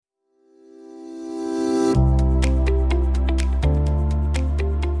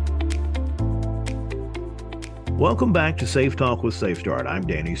Welcome back to Safe Talk with SafeStart. I'm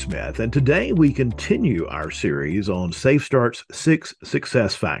Danny Smith, and today we continue our series on SafeStart's 6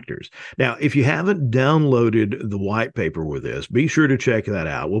 success factors. Now, if you haven't downloaded the white paper with this, be sure to check that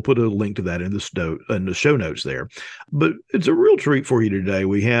out. We'll put a link to that in the show notes there. But it's a real treat for you today.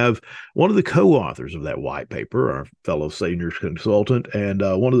 We have one of the co-authors of that white paper, our fellow senior consultant, and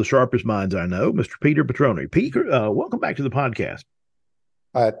one of the sharpest minds I know, Mr. Peter Petroni. Peter, welcome back to the podcast.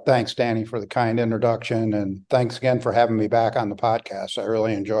 Thanks, Danny, for the kind introduction, and thanks again for having me back on the podcast. I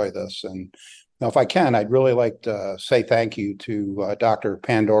really enjoy this. And if I can, I'd really like to say thank you to Dr.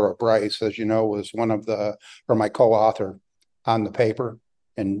 Pandora Bryce, as you know, was my co-author on the paper.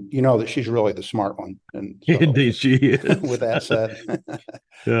 And you know that she's really the smart one. And so, indeed, she is. With that said,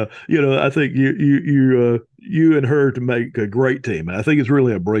 yeah, I think you and her to make a great team, and I think it's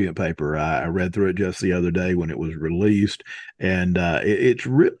really a brilliant paper. I read through it just the other day when it was released, and it's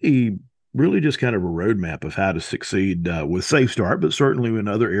really just kind of a roadmap of how to succeed with SafeStart, but certainly in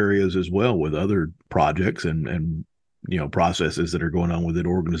other areas as well, with other projects and processes that are going on within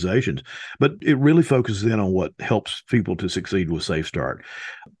organizations. But it really focuses in on what helps people to succeed with SafeStart.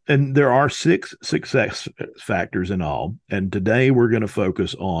 And there are 6 success factors in all. And today we're going to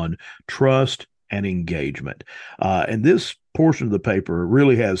focus on trust and engagement. And this portion of the paper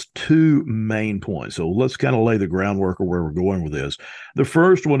really has 2 main points. So let's kind of lay the groundwork of where we're going with this. The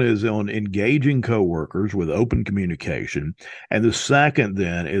first one is on engaging coworkers with open communication. And the second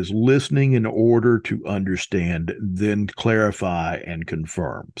then is listening in order to understand, then clarify and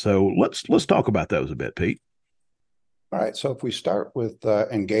confirm. So let's talk about those a bit, Pete. All right. So if we start with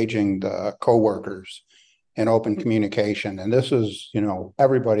engaging the coworkers and open communication, and this is,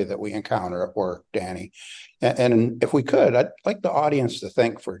 everybody that we encounter at work, Danny. And if we could, I'd like the audience to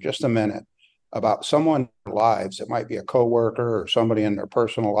think for just a minute about someone in their lives. It might be a coworker or somebody in their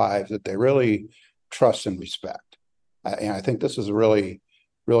personal lives that they really trust and respect. And I think this is a really,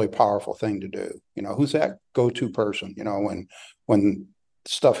 really powerful thing to do. Who's that go-to person? When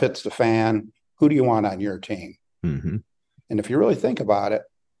stuff hits the fan, who do you want on your team? Mm-hmm. And if you really think about it,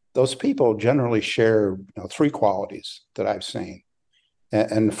 those people generally share 3 qualities that I've seen.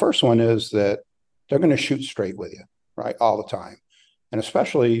 And the first one is that they're going to shoot straight with you, right, all the time. And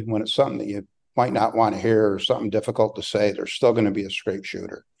especially when it's something that you might not want to hear or something difficult to say, they're still going to be a straight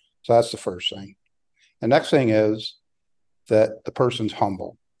shooter. So that's the first thing. The next thing is that the person's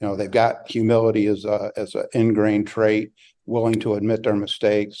humble. They've got humility as an ingrained trait, willing to admit their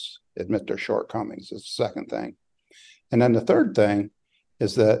mistakes, admit their shortcomings is the second thing. And then the third thing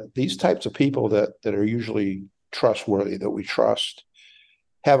is that these types of people that are usually trustworthy, that we trust,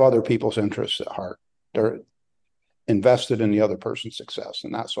 have other people's interests at heart. They're invested in the other person's success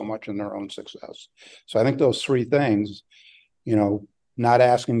and not so much in their own success. So I think those 3 things, not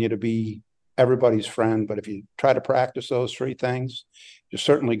asking you to be everybody's friend, but if you try to practice those 3 things, you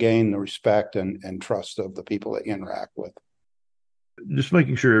certainly gain the respect and trust of the people that you interact with. Just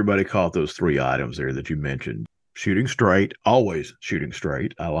making sure everybody caught those 3 items there that you mentioned. Shooting straight, always shooting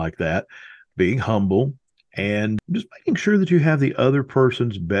straight. I like that. Being humble, and just making sure that you have the other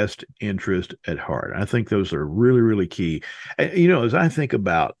person's best interest at heart. I think those are really, really key. And, as I think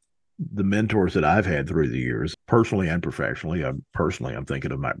about the mentors that I've had through the years, personally and professionally, I'm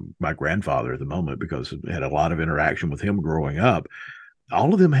thinking of my grandfather at the moment because I had a lot of interaction with him growing up.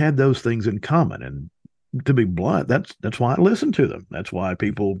 All of them had those things in common. And to be blunt, that's why I listen to them. That's why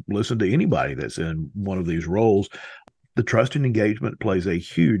people listen to anybody that's in one of these roles. The trust and engagement plays a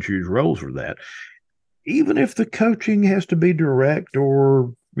huge, huge role for that. Even if the coaching has to be direct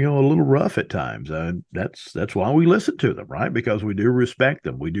or a little rough at times, that's why we listen to them, right? Because we do respect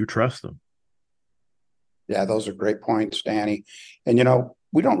them, we do trust them. Yeah, those are great points, Danny. And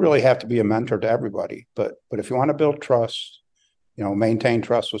we don't really have to be a mentor to everybody, but if you want to build trust, maintain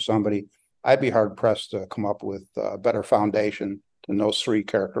trust with somebody, I'd be hard pressed to come up with a better foundation than those 3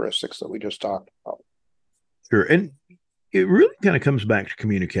 characteristics that we just talked about. Sure. And it really kind of comes back to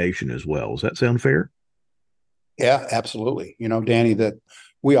communication as well. Does that sound fair? Yeah, absolutely. Danny, that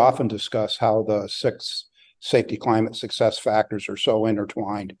we often discuss how the 6 safety climate success factors are so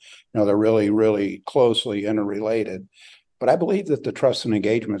intertwined. They're really, really closely interrelated. But I believe that the trust and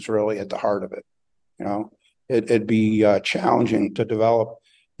engagement is really at the heart of it. It'd be challenging to develop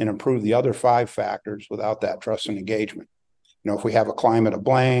and improve the other 5 factors without that trust and engagement. If we have a climate of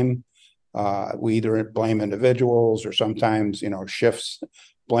blame, we either blame individuals or sometimes, shifts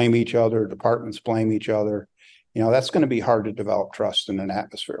blame each other, departments blame each other. That's going to be hard to develop trust in an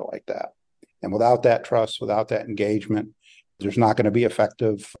atmosphere like that. And without that trust, without that engagement, there's not going to be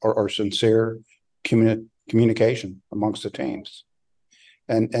effective or sincere communication amongst the teams.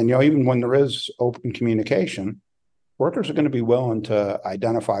 And even when there is open communication, workers are going to be willing to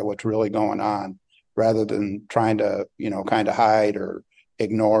identify what's really going on rather than trying to, kind of hide or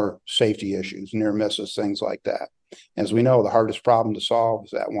ignore safety issues, near misses, things like that. As we know, the hardest problem to solve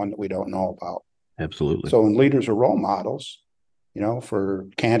is that one that we don't know about. Absolutely. So when leaders are role models, for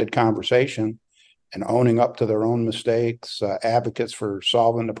candid conversation and owning up to their own mistakes, advocates for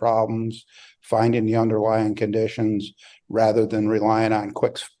solving the problems, finding the underlying conditions rather than relying on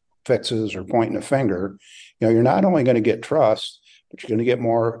quick fixes or pointing a finger, you're not only going to get trust, but you're going to get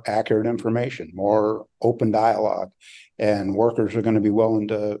more accurate information, more open dialogue, and workers are going to be willing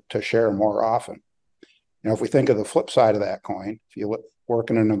to share more often. If we think of the flip side of that coin, if you work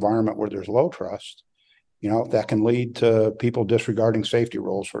in an environment where there's low trust, that can lead to people disregarding safety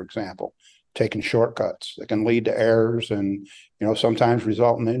rules, for example, taking shortcuts that can lead to errors and, sometimes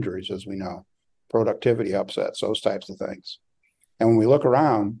result in injuries, as we know, productivity upsets, those types of things. And when we look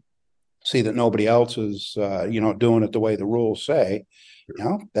around, see that nobody else is, doing it the way the rules say,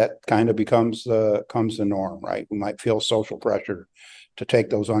 that kind of becomes the norm, right? We might feel social pressure to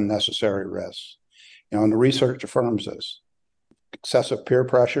take those unnecessary risks. And the research affirms this. Excessive peer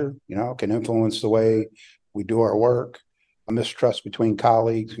pressure, can influence the way we do our work. A mistrust between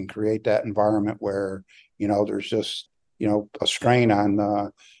colleagues can create that environment where, there's just, a strain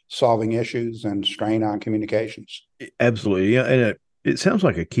on solving issues and strain on communications. Absolutely. Yeah. And it sounds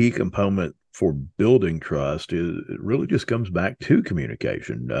like a key component for building trust is it really just comes back to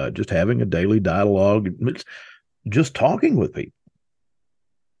communication, just having a daily dialogue, just talking with people.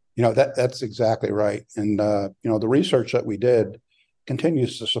 That's exactly right. And, the research that we did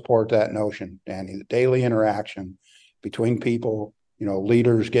continues to support that notion, Danny, the daily interaction between people,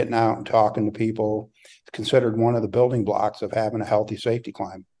 leaders getting out and talking to people, considered one of the building blocks of having a healthy safety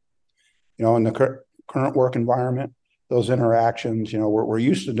climate. In the current work environment, those interactions, we're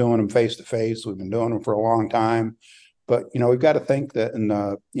used to doing them face to face. We've been doing them for a long time, but we've got to think that in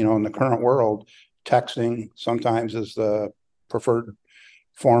the current world, texting sometimes is the preferred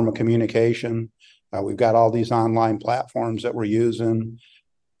form of communication. We've got all these online platforms that we're using,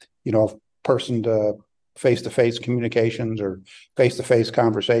 person to face communications or face-to-face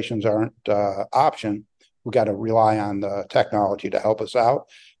conversations aren't option. We've got to rely on the technology to help us out,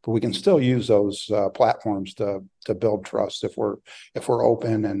 but we can still use those platforms to build trust if we're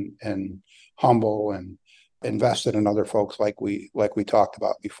open and humble and invested in other folks like we talked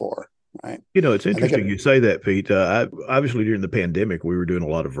about before. Right. It's interesting you say that, Pete. Obviously, during the pandemic, we were doing a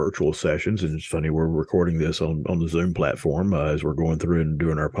lot of virtual sessions, and it's funny we're recording this on the Zoom platform as we're going through and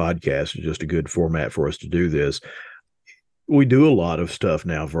doing our podcast. It's just a good format for us to do this. We do a lot of stuff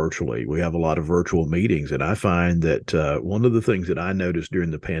now virtually. We have a lot of virtual meetings, and I find that one of the things that I noticed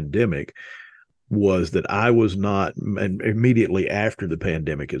during the pandemic was that I was not, and immediately after the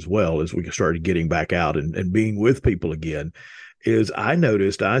pandemic as well, as we started getting back out and being with people again, is I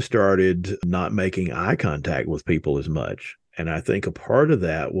noticed I started not making eye contact with people as much. And I think a part of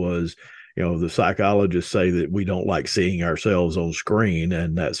that was, the psychologists say that we don't like seeing ourselves on screen.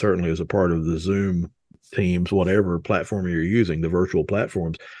 And that certainly is a part of the Zoom, Teams, whatever platform you're using, the virtual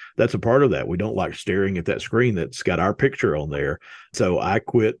platforms. That's a part of that. We don't like staring at that screen that's got our picture on there. So I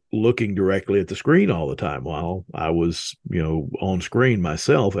quit looking directly at the screen all the time while I was, on screen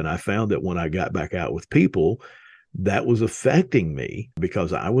myself. And I found that when I got back out with people, that was affecting me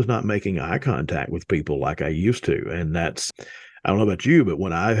because I was not making eye contact with people like I used to. And I don't know about you, but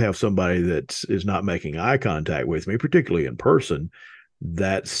when I have somebody that is not making eye contact with me, particularly in person,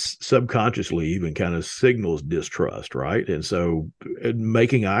 that's subconsciously even kind of signals distrust, right? And so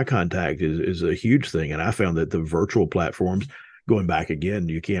making eye contact is a huge thing. And I found that the virtual platforms, going back again,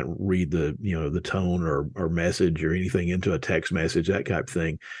 you can't read the tone or message or anything into a text message, that type of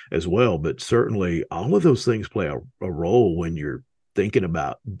thing as well. But certainly all of those things play a role when you're thinking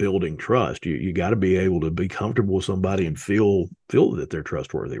about building trust. You got to be able to be comfortable with somebody and feel that they're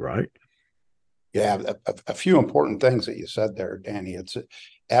trustworthy, right? Yeah, a few important things that you said there, Danny. It's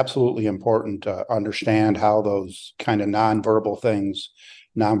absolutely important to understand how those kind of nonverbal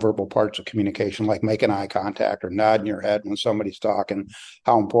parts of communication, like making eye contact or nodding your head when somebody's talking,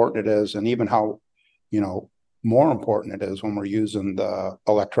 how important it is, and even how, more important it is when we're using the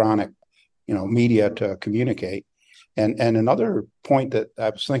electronic, media to communicate. And another point that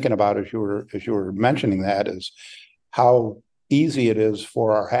I was thinking about as you were mentioning that is how easy it is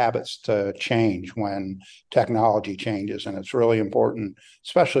for our habits to change when technology changes. And it's really important,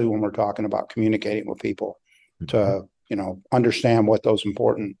 especially when we're talking about communicating with people, to understand what those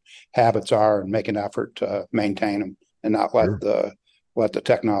important habits are and make an effort to maintain them and not let Sure. the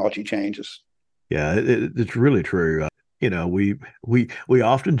technology changes. Yeah, it's really true. we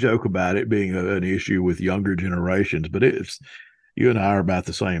often joke about it being an issue with younger generations, but it's you and I are about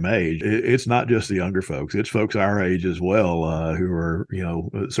the same age. It's not just the younger folks; it's folks our age as well, who are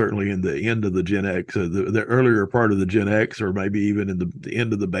certainly in the end of the Gen X, the earlier part of the Gen X, or maybe even in the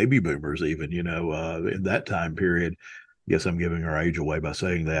end of the baby boomers, even in that time period. Guess I'm giving our age away by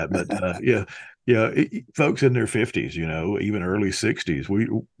saying that, but yeah. Yeah, folks in their 50s, even early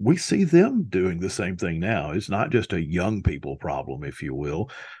 60s, we see them doing the same thing now. It's not just a young people problem, if you will.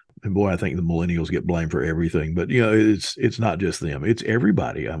 And boy, I think the millennials get blamed for everything, but it's not just them; it's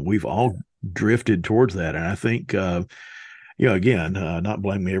everybody. We've all drifted towards that, and I think again, not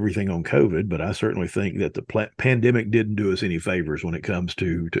blaming everything on COVID, but I certainly think that the pandemic didn't do us any favors when it comes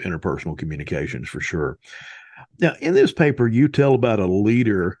to interpersonal communications, for sure. Now, in this paper, you tell about a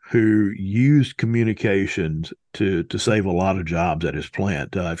leader who used communications to save a lot of jobs at his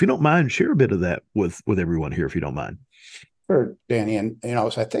plant. If you don't mind, share a bit of that with everyone here, if you don't mind. Sure, Danny. And,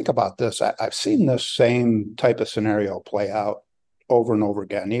 as I think about this, I've seen this same type of scenario play out over and over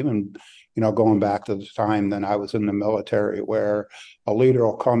again, even, going back to the time that I was in the military, where a leader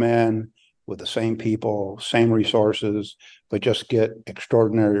will come in with the same people, same resources, but just get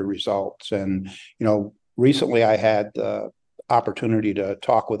extraordinary results. And, recently I had the opportunity to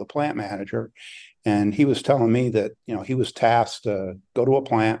talk with a plant manager, and he was telling me that, he was tasked to go to a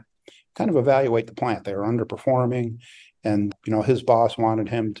plant, kind of evaluate the plant. They were underperforming. And, his boss wanted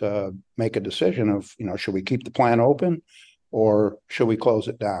him to make a decision of, should we keep the plant open or should we close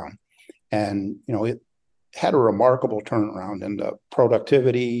it down? And, it had a remarkable turnaround in the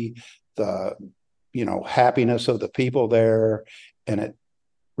productivity, the, happiness of the people there. And it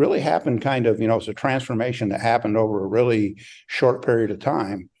really happened kind of, it's a transformation that happened over a really short period of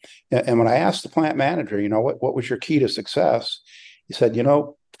time. And when I asked the plant manager, what was your key to success? He said,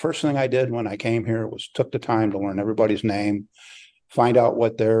 first thing I did when I came here was took the time to learn everybody's name, find out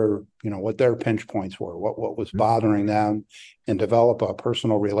what their pinch points were, what was bothering them, and develop a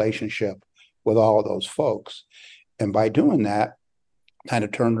personal relationship with all of those folks. And by doing that, kind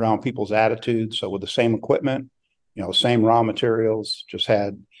of turned around people's attitudes. So with the same equipment, same raw materials, just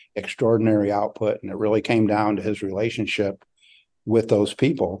had extraordinary output. And it really came down to his relationship with those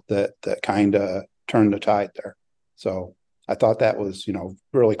people that kind of turned the tide there. So I thought that was,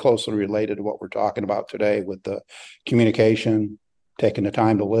 really closely related to what we're talking about today with the communication, taking the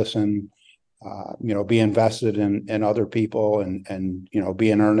time to listen, be invested in other people and,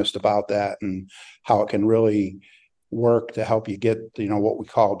 being earnest about that and how it can really work to help you get, what we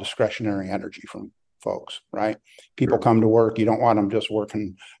call discretionary energy from folks, right? People Sure. come to work. You don't want them just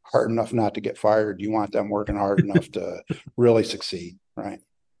working hard enough not to get fired. You want them working hard enough to really succeed, right?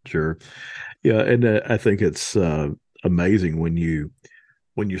 Sure. Yeah, and I think it's amazing when you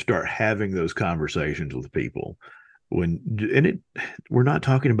start having those conversations with people. We're not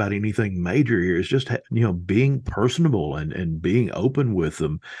talking about anything major here. It's just being personable and being open with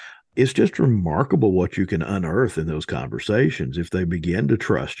them. It's just remarkable what you can unearth in those conversations. If they begin to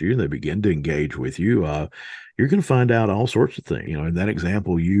trust you, they begin to engage with you, you're going to find out all sorts of things. In that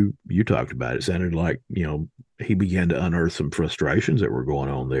example you talked about, it sounded like, he began to unearth some frustrations that were going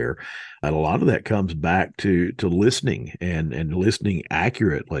on there. And a lot of that comes back to listening and listening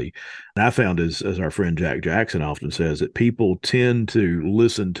accurately. And I found, as our friend Jack Jackson often says, that people tend to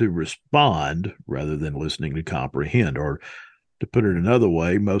listen to respond rather than listening to comprehend. Or to put it another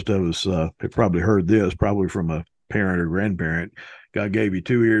way, most of us have probably heard this, probably from a parent or grandparent: God gave you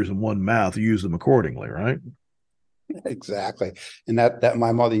two ears and one mouth, use them accordingly, right? Exactly. And that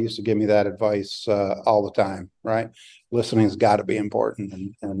my mother used to give me that advice all the time, right? Listening's got to be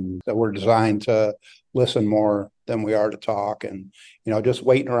important, and that we're designed to listen more than we are to talk. And, just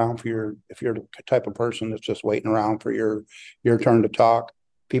waiting around for if you're the type of person that's just waiting around for your turn to talk,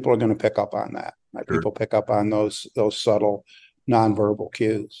 people are going to pick up on that. Right? Sure. People pick up on those subtle nonverbal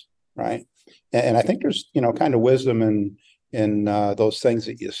cues, right? And I think there's, kind of wisdom in those things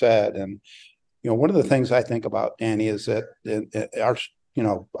that you said. And one of the things I think about, Danny, is that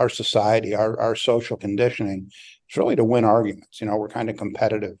our society, our social conditioning is really to win arguments. We're kind of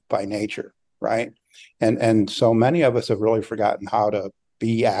competitive by nature, right? And so many of us have really forgotten how to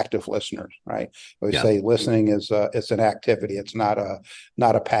be active listeners, right? We Yeah. say listening is it's an activity. It's not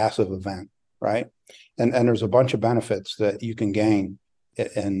a passive event, right? And there's a bunch of benefits that you can gain.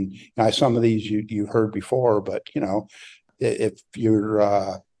 And some of these you heard before, but if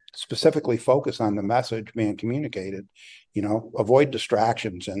you're specifically focus on the message being communicated, avoid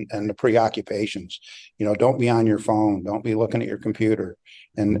distractions and the preoccupations. Don't be on your phone, don't be looking at your computer.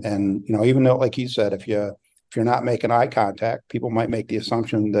 And even though, like you said, if you're not making eye contact, people might make the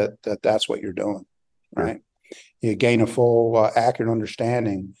assumption that that's what you're doing, Sure. right? You gain a full, accurate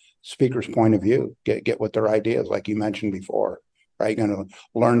understanding, speaker's point of view, get what their ideas, like you mentioned before, right? You're going to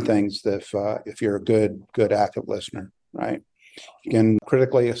learn things if you're a good active listener, right? You can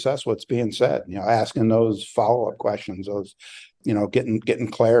critically assess what's being said, asking those follow-up questions, those,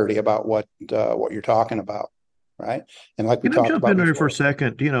 getting clarity about what you're talking about, right? And like we Can I talked jump in about there for a before.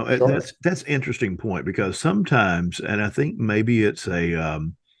 second? Sure. That's interesting point because sometimes, and I think maybe it's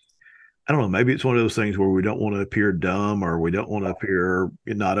I don't know, maybe it's one of those things where we don't want to appear dumb or we don't want to appear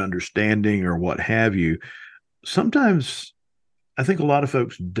not understanding or what have you. Sometimes I think a lot of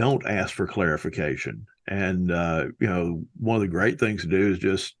folks don't ask for clarification. And one of the great things to do is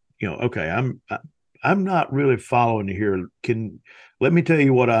just, okay, I'm not really following you here. Can let me tell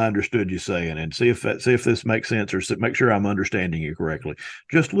you what I understood you saying and see if this makes sense or make sure I'm understanding you correctly.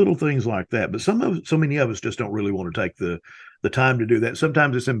 Just little things like that. But so many of us just don't really want to take the time to do that.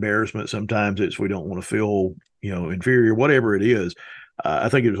 Sometimes it's embarrassment. Sometimes it's we don't want to feel inferior. Whatever it is, I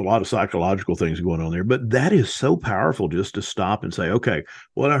think there's a lot of psychological things going on there. But that is so powerful just to stop and say, okay,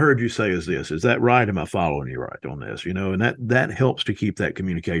 what I heard you say is this. Is that right? Am I following you right on this? And that helps to keep that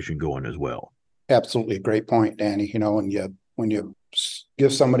communication going as well. Absolutely, a great point, Danny. When you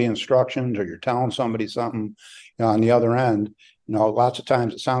give somebody instructions or you're telling somebody something, on the other end, lots of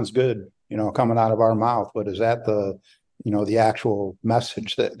times it sounds good, coming out of our mouth, but is that the actual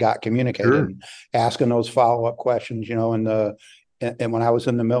message that got communicated? Sure. And asking those follow-up questions, and when I was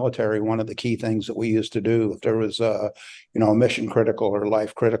in the military, one of the key things that we used to do, if there was mission critical or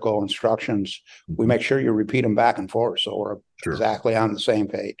life critical instructions, we Mm-hmm. make sure you repeat them back and forth so we're Sure. exactly on the same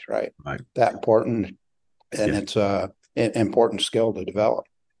page, right? Right. That important, and Yeah. it's an important skill to develop.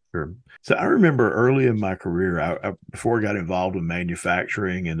 Sure. So I remember early in my career, before I got involved in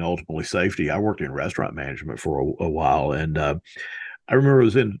manufacturing and ultimately safety, I worked in restaurant management for a while. And I remember I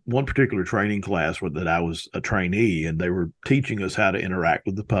was in one particular training class that I was a trainee, and they were teaching us how to interact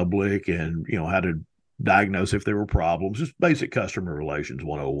with the public and, how to diagnose if there were problems, just basic customer relations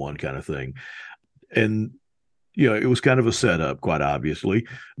 101 kind of thing. And it was kind of a setup, quite obviously.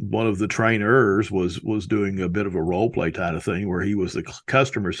 One of the trainers was doing a bit of a role play kind of thing where he was the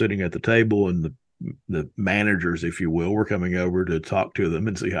customer sitting at the table, and the managers, if you will, were coming over to talk to them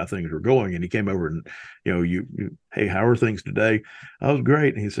and see how things were going. And he came over and, hey, how are things today? I was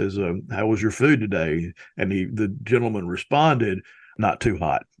great. And he says, how was your food today? And the gentleman responded, not too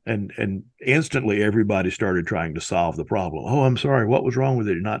hot. And instantly everybody started trying to solve the problem. Oh, I'm sorry. What was wrong with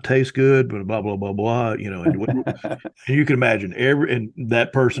it? Did it not taste good? But blah, blah, blah, blah. And you can imagine and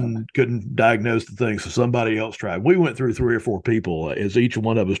that person couldn't diagnose the thing, so somebody else tried. We went through 3 or 4 people as each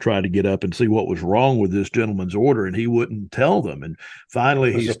one of us tried to get up and see what was wrong with this gentleman's order, and he wouldn't tell them. And finally,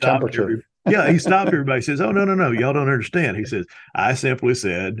 It was he the stopped temperature. every. Yeah, he stopped everybody. He says, "Oh no, no, no, y'all don't understand." He says, "I simply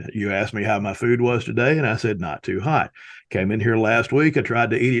said you asked me how my food was today, and I said not too hot. Came in here last week. I tried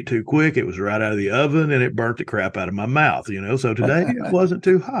to eat it too quick. It was right out of the oven, and it burnt the crap out of my mouth. So today it wasn't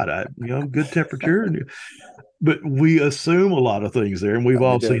too hot. Good temperature." But we assume a lot of things there, and we've We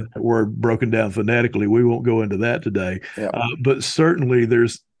all seen do. that word broken down phonetically. We won't go into that today, Yeah, but certainly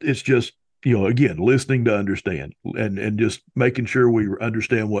it's just again listening to understand and just making sure we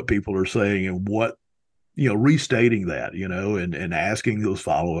understand what people are saying and what restating that and asking those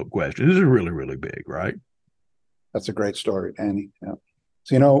follow up questions. This is really really big, right? that's a great story, Danny. Yeah.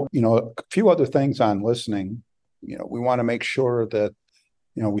 So a few other things on listening. We want to make sure that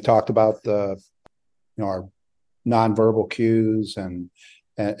we talked about our nonverbal cues and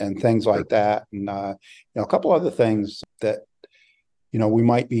things Sure. like that, and a couple other things that we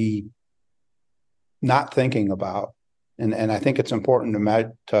might be not thinking about, and I think it's important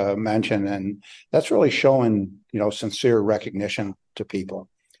to mention, and that's really showing sincere recognition to people.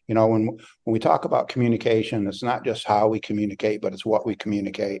 When we talk about communication, it's not just how we communicate, but it's what we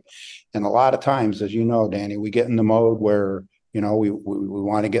communicate. And a lot of times, as you know, Danny, we get in the mode where we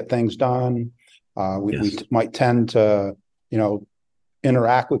want to get things done. We Yes. might tend to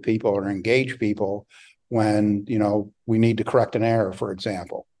interact with people or engage people when we need to correct an error, for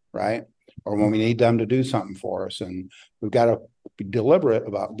example, right? Or when we need them to do something for us, and we've got to be deliberate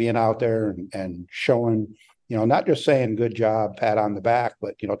about being out there and showing, not just saying good job, pat on the back,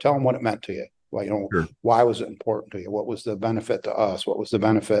 but tell them what it meant to you. Well, Sure. why was it important to you? What was the benefit to us? What was the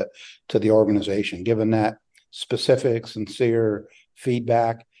benefit to the organization? Given that specific, sincere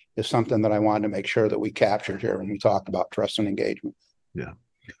feedback is something that I wanted to make sure that we captured here when we talked about trust and engagement. Yeah.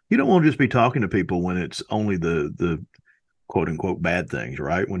 You don't want to just be talking to people when it's only the quote unquote bad things,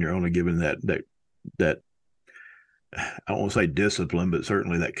 right? When you're only given that I don't want to say discipline, but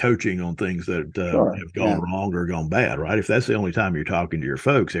certainly that coaching on things that Sure. have gone Yeah. wrong or gone bad, right? If that's the only time you're talking to your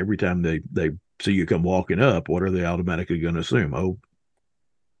folks, every time they see you come walking up, what are they automatically going to assume? Oh,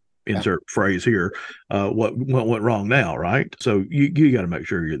 Yeah, insert phrase here. What went wrong now, right? So you got to make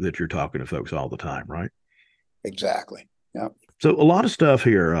sure that you're talking to folks all the time, right? exactly. Yeah, So a lot of stuff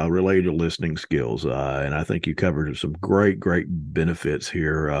here related to listening skills, and I think you covered some great benefits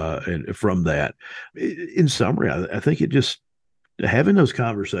here and from that. In summary, I think it just having those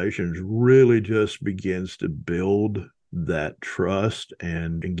conversations really just begins to build that trust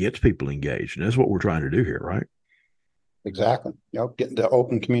and gets people engaged, and that's what we're trying to do here, right? exactly. Getting to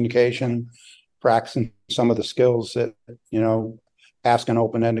open communication, practicing some of the skills that, asking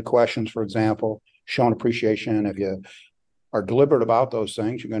open-ended questions, for example, showing appreciation. If you are deliberate about those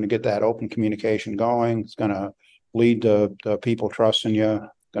things, you're going to get that open communication going. It's going to lead to people trusting you,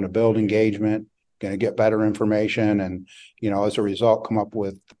 going to build engagement, going to get better information, and as a result, come up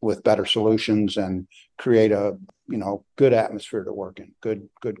with better solutions and create a good atmosphere to work in,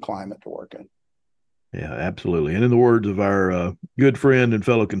 good climate to work in. Yeah, absolutely. And in the words of our good friend and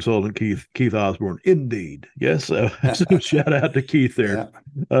fellow consultant Keith Osborne, indeed, yes. So shout out to Keith there.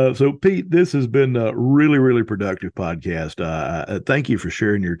 Yeah. So Pete, this has been a really productive podcast. Thank you for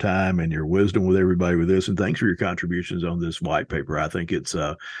sharing your time and your wisdom with everybody with this, and thanks for your contributions on this white paper. I think it's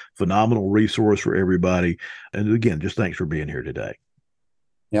a phenomenal resource for everybody. And again, just thanks for being here today.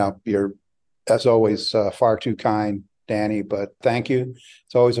 Yeah, you're, as always, far too kind, Danny, but thank you.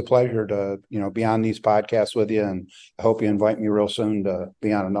 It's always a pleasure to, be on these podcasts with you, and I hope you invite me real soon to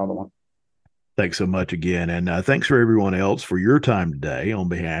be on another one. Thanks so much again. And thanks for everyone else for your time today on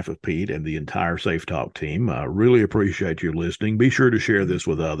behalf of Pete and the entire Safe Talk team. I really appreciate you listening. Be sure to share this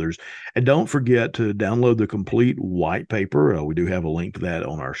with others. And don't forget to download the complete white paper. We do have a link to that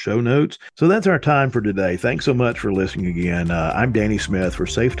on our show notes. So that's our time for today. Thanks so much for listening again. I'm Danny Smith for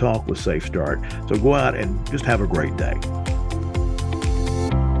Safe Talk with Safe Start. So go out and just have a great day.